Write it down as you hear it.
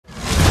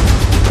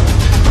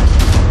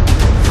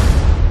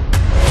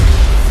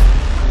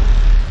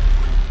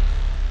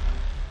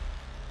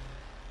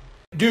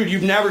Dude,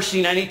 you've never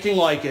seen anything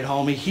like it,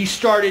 homie. He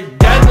started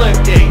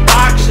deadlifting,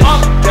 boxes,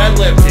 up,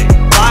 deadlifting,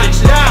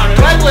 boxes, down,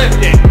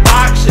 deadlifting,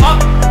 boxes, up.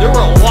 There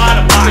were a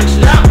lot of boxes,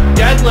 down,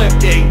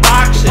 deadlifting,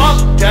 boxes, up,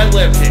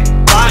 deadlifting,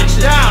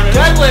 boxes, down,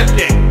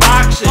 deadlifting,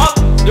 boxes, up.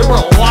 There were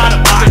a lot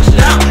of boxes,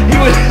 down.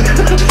 He was,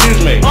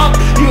 excuse me, up.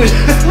 He was,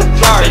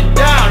 sorry,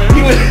 down.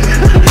 He was,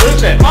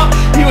 listen, up.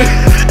 He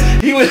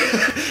was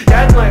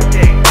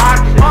deadlifting,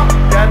 boxes, up,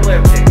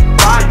 deadlifting,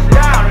 boxes,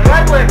 down,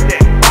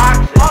 deadlifting,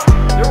 boxes, up.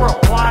 There were a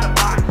lot of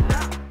boxes.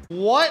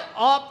 What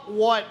up,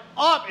 what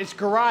up? It's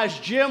Garage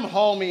Gym,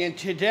 homie, and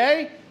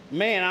today,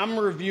 man, I'm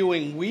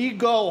reviewing We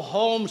Go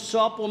Home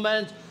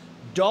Supplements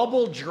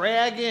Double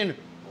Dragon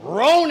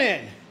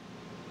Ronin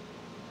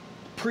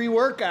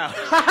pre-workout.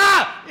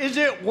 Is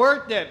it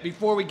worth it?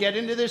 Before we get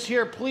into this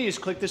here, please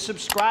click the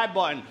subscribe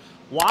button.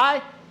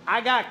 Why?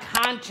 I got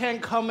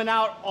content coming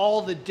out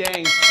all the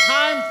dang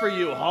time for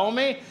you,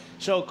 homie.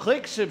 So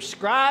click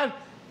subscribe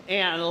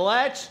and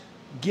let's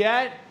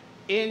get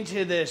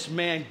into this,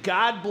 man.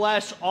 God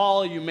bless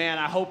all of you, man.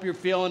 I hope you're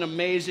feeling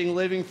amazing,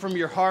 living from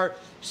your heart,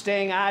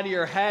 staying out of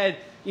your head.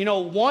 You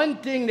know, one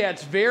thing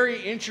that's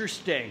very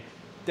interesting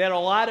that a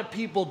lot of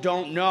people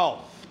don't know,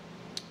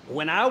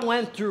 when I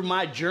went through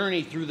my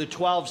journey through the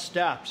 12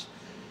 steps,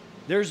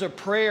 there's a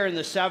prayer in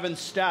the 7th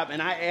step,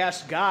 and I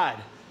asked God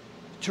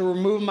to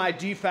remove my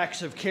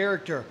defects of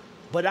character.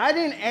 But I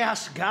didn't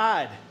ask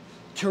God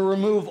to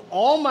remove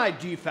all my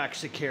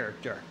defects of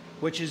character,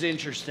 which is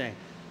interesting.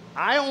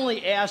 I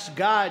only asked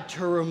God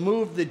to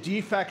remove the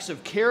defects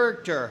of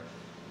character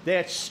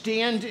that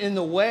stand in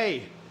the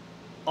way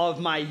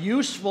of my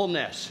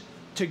usefulness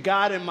to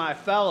God and my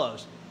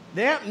fellows.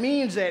 That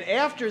means that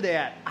after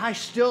that, I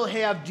still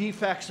have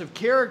defects of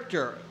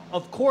character,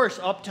 of course,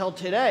 up till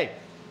today.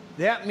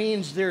 That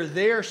means they're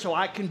there so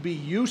I can be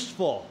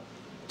useful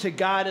to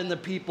God and the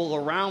people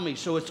around me.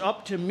 So it's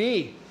up to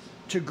me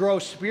to grow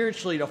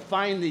spiritually, to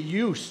find the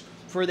use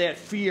for that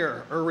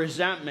fear or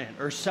resentment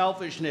or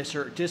selfishness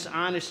or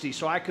dishonesty,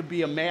 so I could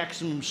be a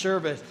maximum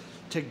service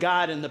to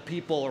God and the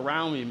people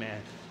around me,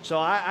 man. So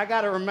I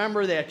got to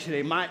remember that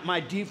today. My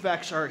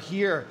defects are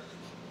here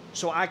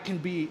so I can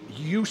be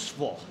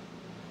useful.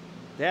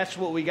 That's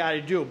what we got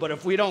to do. But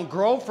if we don't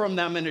grow from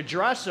them and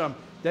address them,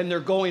 then they're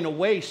going to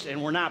waste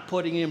and we're not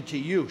putting them to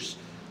use.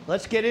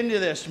 Let's get into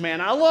this, man.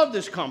 I love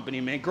this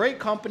company, man. Great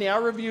company. I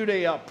reviewed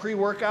a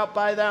pre-workout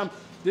by them.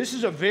 This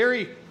is a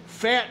very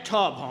fat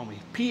tub, homie.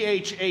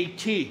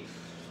 P-H-A-T.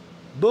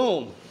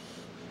 Boom.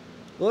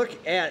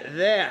 Look at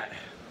that.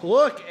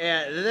 Look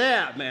at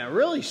that, man.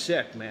 Really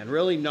sick, man.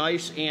 Really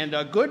nice. And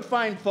good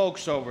fine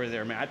folks over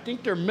there, man. I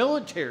think they're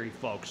military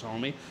folks,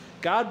 homie.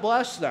 God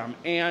bless them.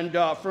 And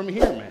from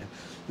here, man.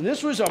 And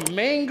this was a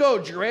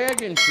mango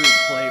dragon fruit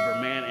flavor,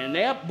 man. And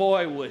that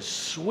boy was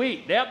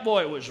sweet. That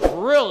boy was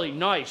really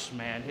nice,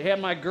 man. It had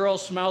my girl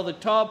smell the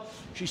tub.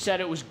 She said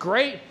it was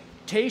great.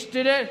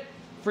 Tasted it.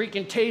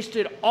 Freaking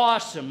tasted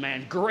awesome,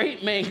 man.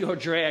 Great mango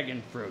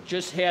dragon fruit.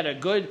 Just had a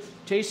good,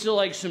 tasted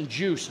like some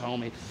juice,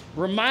 homie.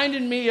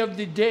 Reminded me of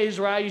the days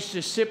where I used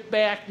to sit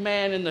back,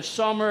 man, in the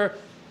summer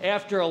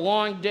after a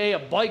long day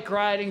of bike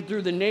riding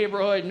through the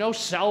neighborhood. No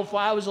cell phone.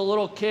 I was a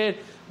little kid.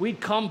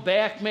 We'd come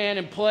back, man,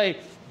 and play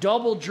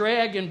Double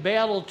Dragon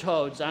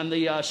Battletoads on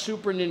the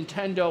Super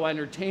Nintendo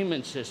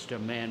Entertainment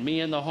System, man. Me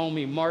and the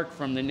homie Mark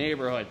from the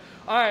neighborhood.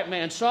 All right,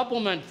 man,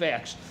 supplement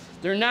facts.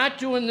 They're not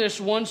doing this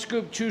 1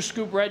 scoop, 2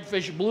 scoop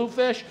redfish,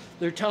 bluefish.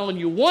 They're telling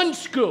you 1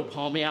 scoop,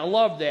 homie. I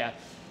love that.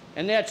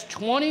 And that's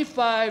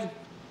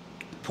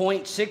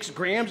 25.6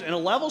 grams. And a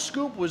level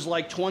scoop was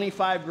like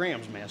 25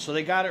 grams, man. So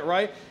they got it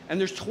right. And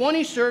there's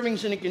 20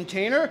 servings in a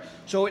container.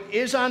 So it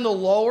is on the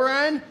lower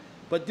end.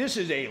 But this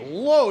is a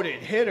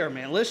loaded hitter,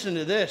 man. Listen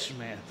to this,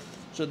 man.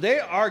 So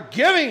they are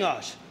giving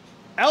us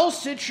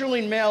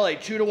L-citrulline malate,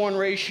 2-to-1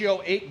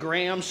 ratio, 8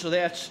 grams. So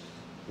that's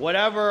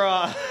whatever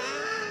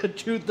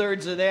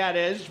 2/3 of that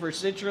is for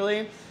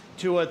citrulline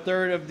to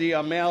 1/3 of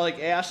the malic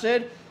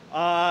acid.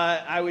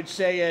 I would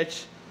say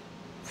it's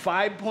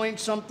 5 point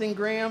something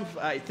grams,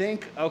 I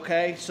think.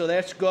 Okay, so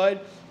that's good.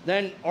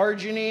 Then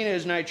arginine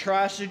is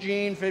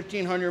nitrosogene,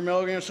 1,500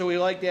 milligrams. So we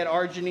like that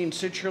arginine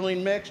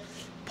citrulline mix.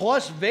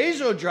 Plus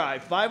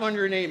Vasodrive,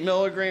 508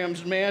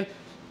 milligrams, man.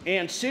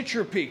 And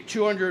Citropeak,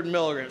 200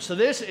 milligrams. So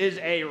this is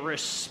a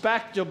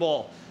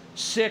respectable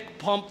sick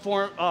pump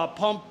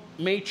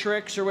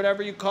matrix or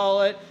whatever you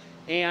call it.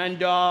 And,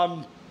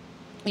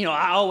 you know,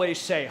 I always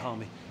say,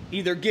 homie,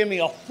 either give me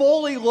a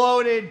fully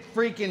loaded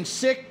freaking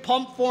sick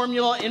pump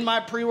formula in my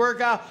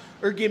pre-workout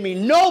or give me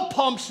no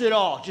pumps at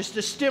all, just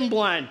a stim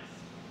blend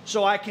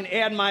so I can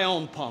add my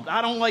own pump.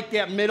 I don't like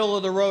that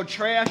middle-of-the-road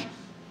trash.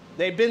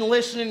 They've been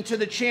listening to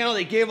the channel.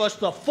 They gave us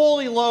the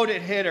fully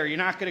loaded hitter. You're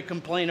not going to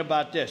complain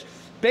about this.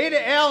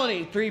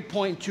 Beta-alanine,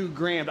 3.2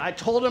 grams. I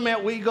told them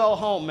at We Go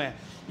Home, man.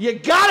 You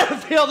gotta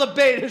feel the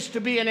betas to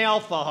be an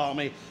alpha,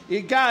 homie. You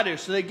got to.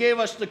 So they gave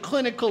us the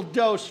clinical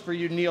dose for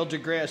you Neil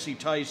deGrasse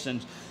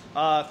Tysons,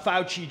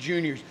 Fauci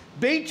Juniors.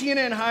 Betaine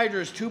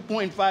anhydrous,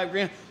 2.5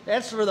 grams.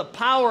 That's for the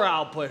power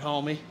output,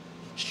 homie.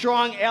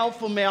 strong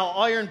alpha male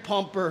iron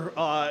pumper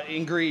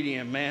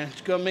ingredient, man.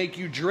 It's gonna make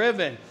you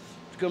driven.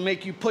 It's gonna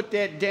make you put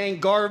that dang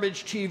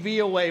garbage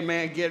TV away,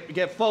 man.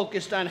 Get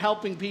focused on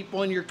helping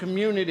people in your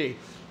community.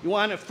 You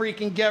want to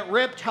freaking get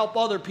ripped? Help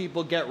other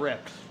people get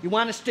ripped. You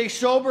want to stay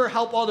sober?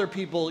 Help other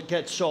people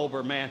get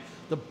sober, man.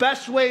 The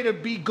best way to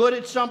be good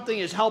at something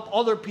is help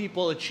other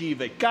people achieve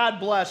it. God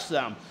bless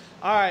them.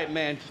 All right,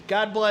 man.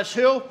 God bless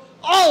who?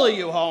 All of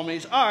you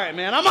homies. All right,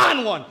 man. I'm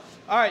on one.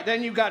 All right,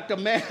 then you got the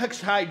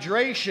Max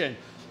Hydration.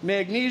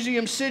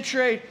 Magnesium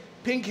citrate,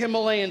 pink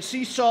Himalayan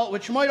sea salt,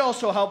 which might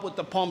also help with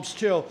the pumps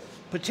too.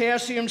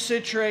 Potassium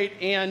citrate,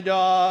 and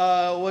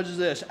what is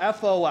this?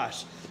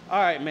 FOS.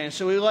 All right, man,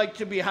 so we like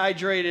to be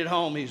hydrated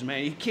homies,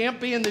 man. You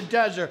can't be in the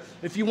desert.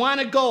 If you want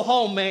to go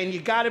home, man,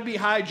 you got to be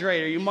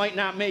hydrated. You might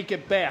not make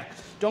it back.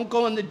 Don't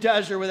go in the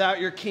desert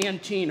without your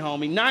canteen,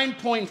 homie.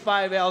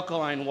 9.5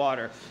 alkaline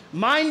water.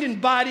 Mind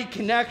and body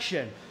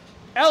connection.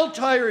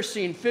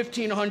 L-tyrosine,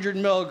 1,500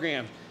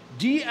 milligrams.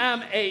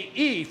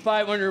 DMAE,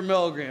 500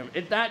 milligrams.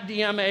 It's not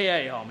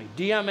DMAA, homie.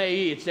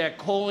 DMAE, it's that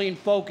choline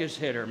focus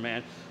hitter,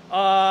 man.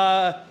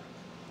 I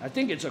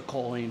think it's a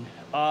choline.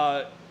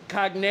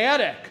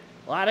 Cognatic.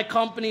 A lot of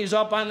companies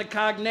up on the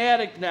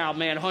Cognatic now,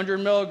 man. 100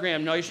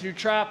 milligram, nice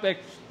nootropic.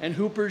 And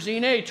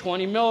Huperzine A,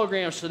 20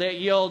 milligrams. So that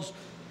yields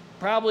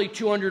probably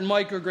 200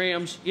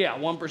 micrograms. Yeah,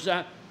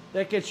 1%.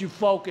 That gets you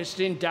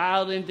focused in,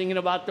 dialed in, thinking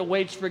about the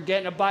weights,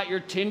 forgetting about your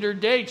Tinder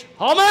dates.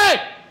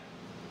 Homie!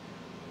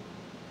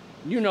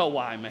 You know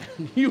why, man.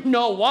 You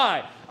know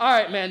why. All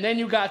right, man. Then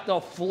you got the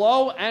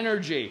Flow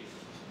Energy.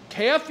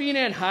 Caffeine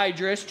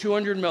anhydrous,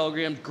 200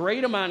 milligrams.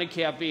 Great amount of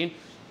caffeine.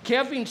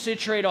 Caffeine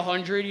citrate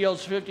 100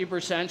 yields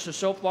 50%,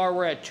 so far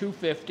we're at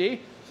 250.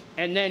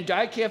 And then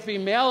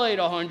dicaffeine malate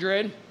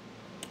 100,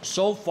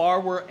 so far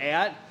we're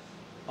at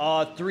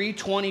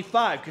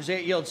 325, because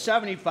that yields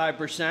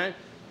 75%.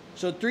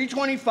 So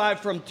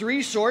 325 from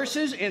 3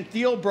 sources, and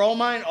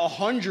theobromine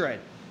 100.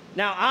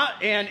 Now,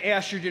 and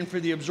estrogen for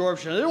the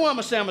absorption. This is what I'm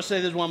going to say. I'm going to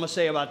say this is what I'm going to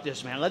say about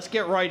this, man. Let's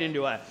get right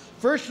into it.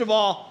 First of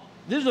all,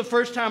 this is the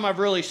first time I've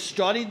really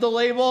studied the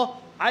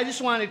label. I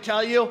just want to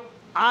tell you,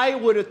 I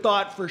would have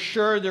thought for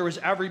sure there was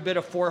every bit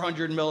of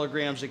 400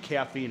 milligrams of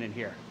caffeine in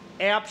here.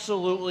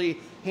 Absolutely,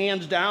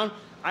 hands down.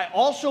 I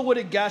also would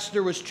have guessed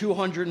there was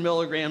 200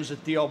 milligrams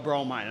of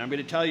theobromine. I'm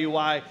going to tell you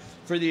why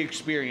for the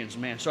experience,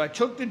 man. So I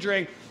took the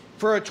drink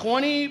for a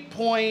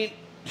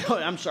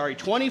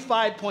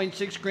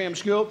 25.6 gram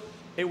scoop.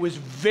 It was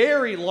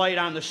very light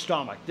on the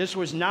stomach. This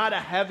was not a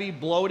heavy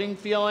bloating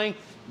feeling.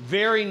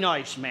 Very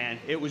nice, man.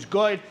 It was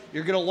good.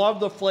 You're going to love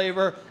the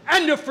flavor.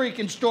 End of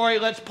freaking story.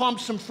 Let's pump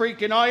some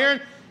freaking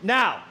iron.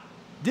 Now,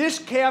 this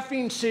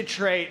caffeine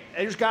citrate,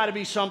 there's got to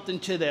be something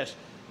to this,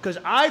 because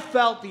I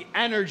felt the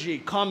energy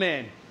come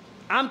in.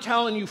 I'm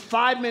telling you,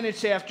 5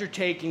 minutes after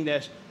taking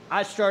this,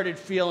 I started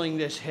feeling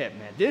this hit,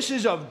 man. This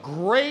is a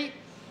great,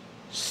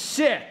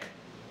 sick,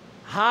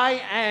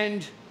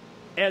 high-end,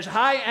 as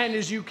high-end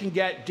as you can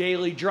get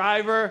daily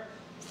driver.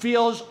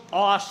 Feels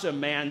awesome,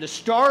 man. The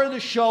star of the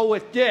show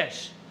with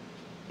this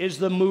is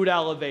the mood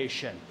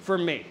elevation for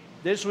me.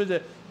 This was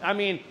the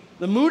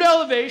mood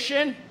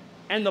elevation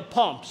and the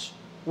pumps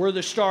were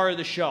the star of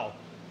the show.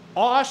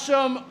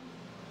 Awesome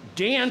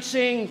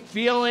dancing,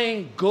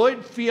 feeling,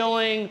 good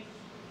feeling,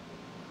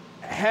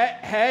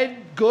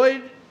 head,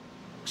 good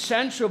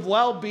sense of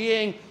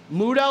well-being,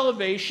 mood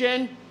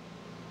elevation,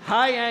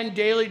 high-end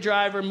daily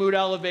driver mood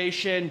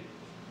elevation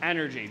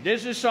energy.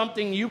 This is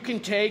something you can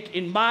take,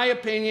 in my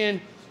opinion,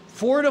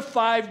 4 to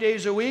 5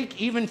 days a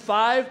week, even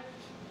 5,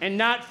 and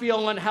not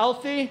feel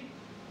unhealthy,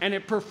 and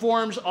it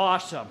performs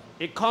awesome.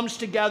 It comes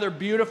together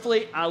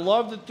beautifully. I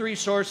love the 3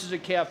 sources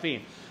of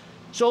caffeine.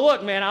 So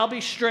look, man, I'll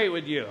be straight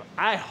with you.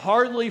 I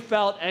hardly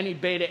felt any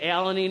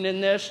beta-alanine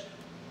in this.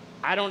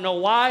 I don't know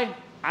why.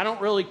 I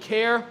don't really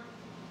care.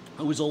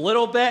 It was a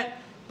little bit,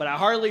 but I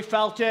hardly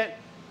felt it.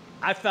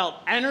 I felt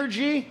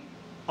energy.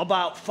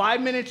 About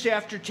 5 minutes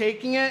after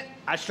taking it,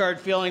 I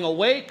started feeling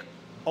awake,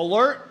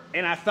 alert,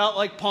 and I felt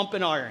like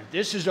pumping iron.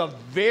 This is a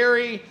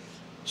very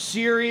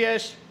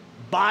serious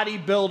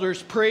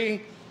bodybuilder's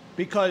pre,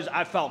 because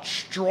I felt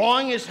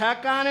strong as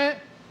heck on it.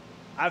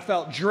 I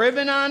felt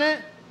driven on it.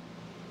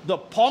 The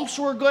pumps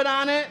were good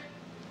on it.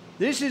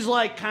 This is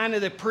like kind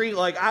of the pre,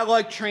 like I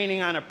like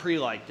training on a pre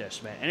like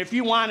this, man. And if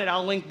you want it,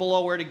 I'll link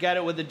below where to get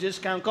it with a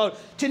discount code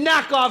to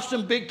knock off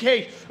some big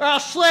cash, or I'll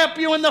slap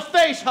you in the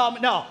face.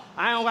 No,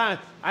 I don't want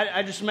to.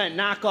 I just meant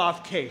knock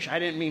off cash. I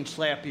didn't mean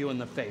slap you in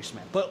the face,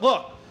 man. But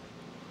look,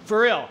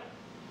 for real,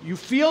 you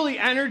feel the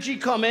energy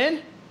come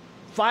in,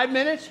 5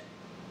 minutes,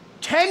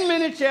 10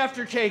 minutes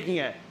after taking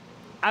it,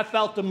 I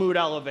felt the mood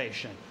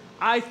elevation.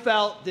 I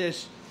felt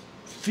this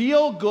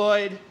feel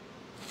good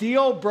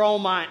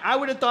theobromine. I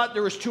would have thought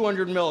there was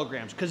 200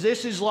 milligrams, because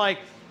this is like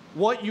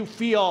what you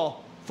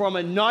feel from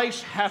a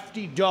nice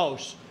hefty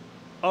dose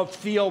of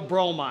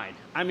theobromine.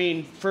 I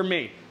mean, for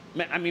me.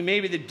 I mean,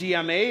 maybe the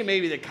DMA,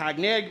 maybe the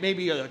Cognac,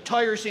 maybe the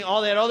tyrosine,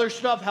 all that other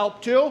stuff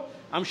helped too.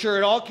 I'm sure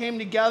it all came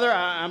together.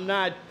 I'm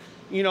not,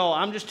 you know,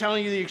 I'm just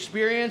telling you the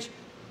experience.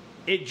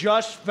 It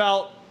just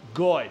felt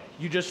good.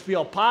 You just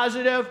feel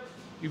positive.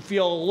 You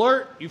feel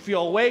alert, you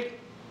feel awake.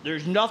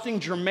 There's nothing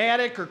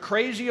dramatic or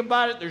crazy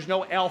about it. There's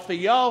no alpha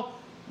yo.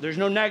 There's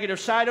no negative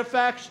side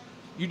effects.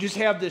 You just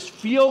have this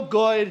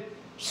feel-good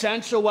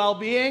sense of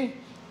well-being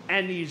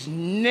and these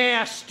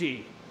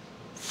nasty,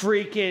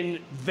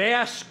 freaking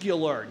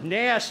vascular,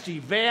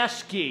 nasty,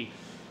 vasky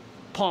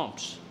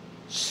pumps.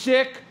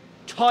 Sick,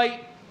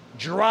 tight,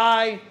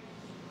 dry,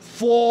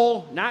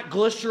 full, not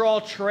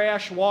glycerol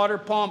trash water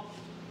pump.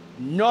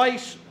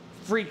 Nice,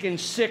 freaking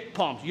sick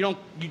pumps. You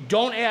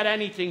don't add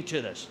anything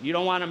to this. You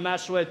don't want to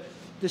mess with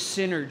the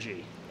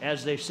synergy,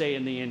 as they say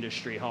in the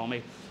industry,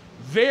 homie.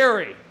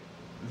 Very,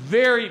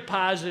 very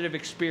positive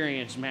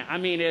experience, man. I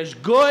mean, as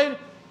good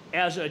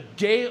as a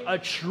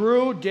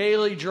true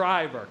daily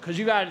driver. Because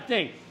you got to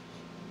think,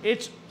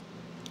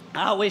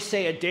 I always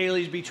say a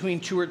daily's between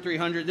 200 or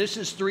 300. This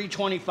is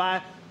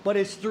 325, but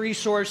it's 3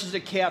 sources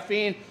of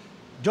caffeine.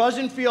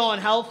 Doesn't feel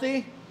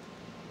unhealthy.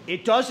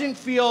 It doesn't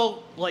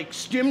feel like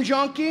stim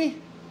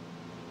junkie,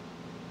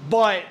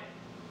 but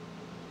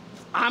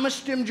I'm a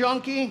stim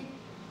junkie,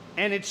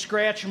 and it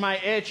scratched my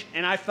itch,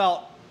 and I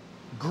felt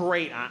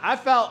great on it. I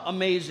felt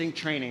amazing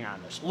training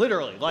on this,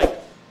 literally. Like,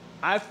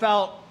 I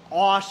felt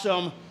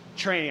awesome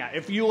training on it.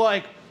 If you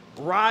like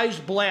Rise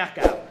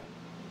Blackout,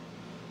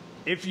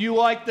 if you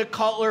like the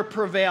Cutler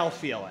Prevail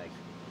feeling,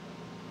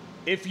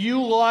 if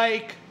you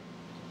like,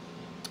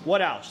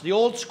 what else? The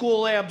Old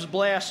School Labs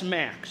Blast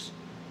Max.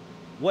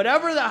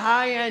 Whatever the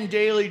high-end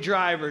daily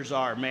drivers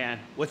are, man,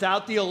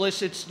 without the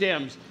illicit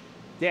stims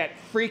that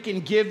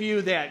freaking give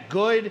you that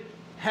good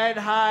head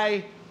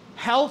high,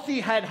 healthy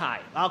head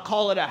high. I'll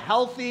call it a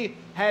healthy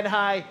head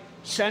high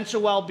sense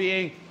of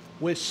well-being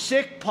with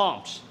sick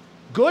pumps.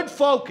 Good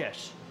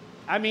focus.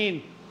 I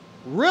mean,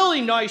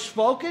 really nice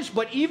focus,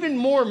 but even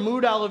more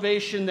mood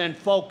elevation than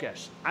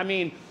focus. I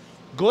mean,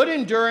 good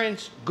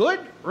endurance,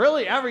 good,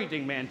 really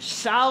everything, man.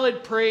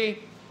 Solid pre,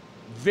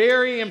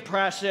 very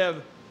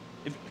impressive.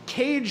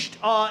 Caged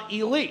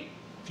Elite,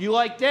 if you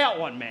like that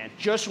one, man.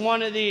 Just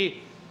one of the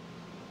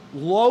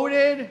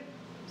loaded,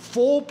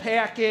 full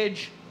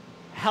package,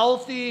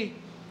 healthy,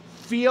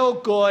 feel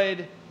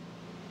good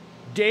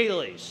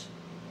dailies.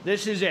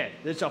 This is it.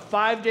 It's a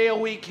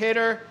 5-day-a-week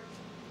hitter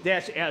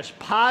that's as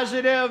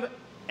positive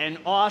and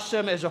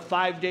awesome as a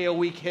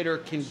 5-day-a-week hitter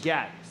can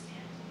get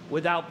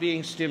without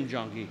being stim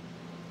junkie.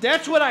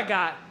 That's what I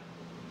got.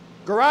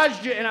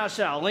 Garage Gym, and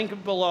I'll link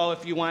it below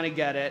if you want to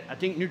get it. I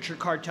think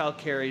NutriCartel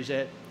carries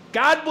it.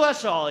 God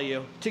bless all of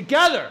you.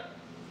 Together,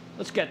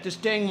 let's get this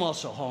dang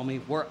muscle, homie.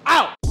 We're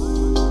out.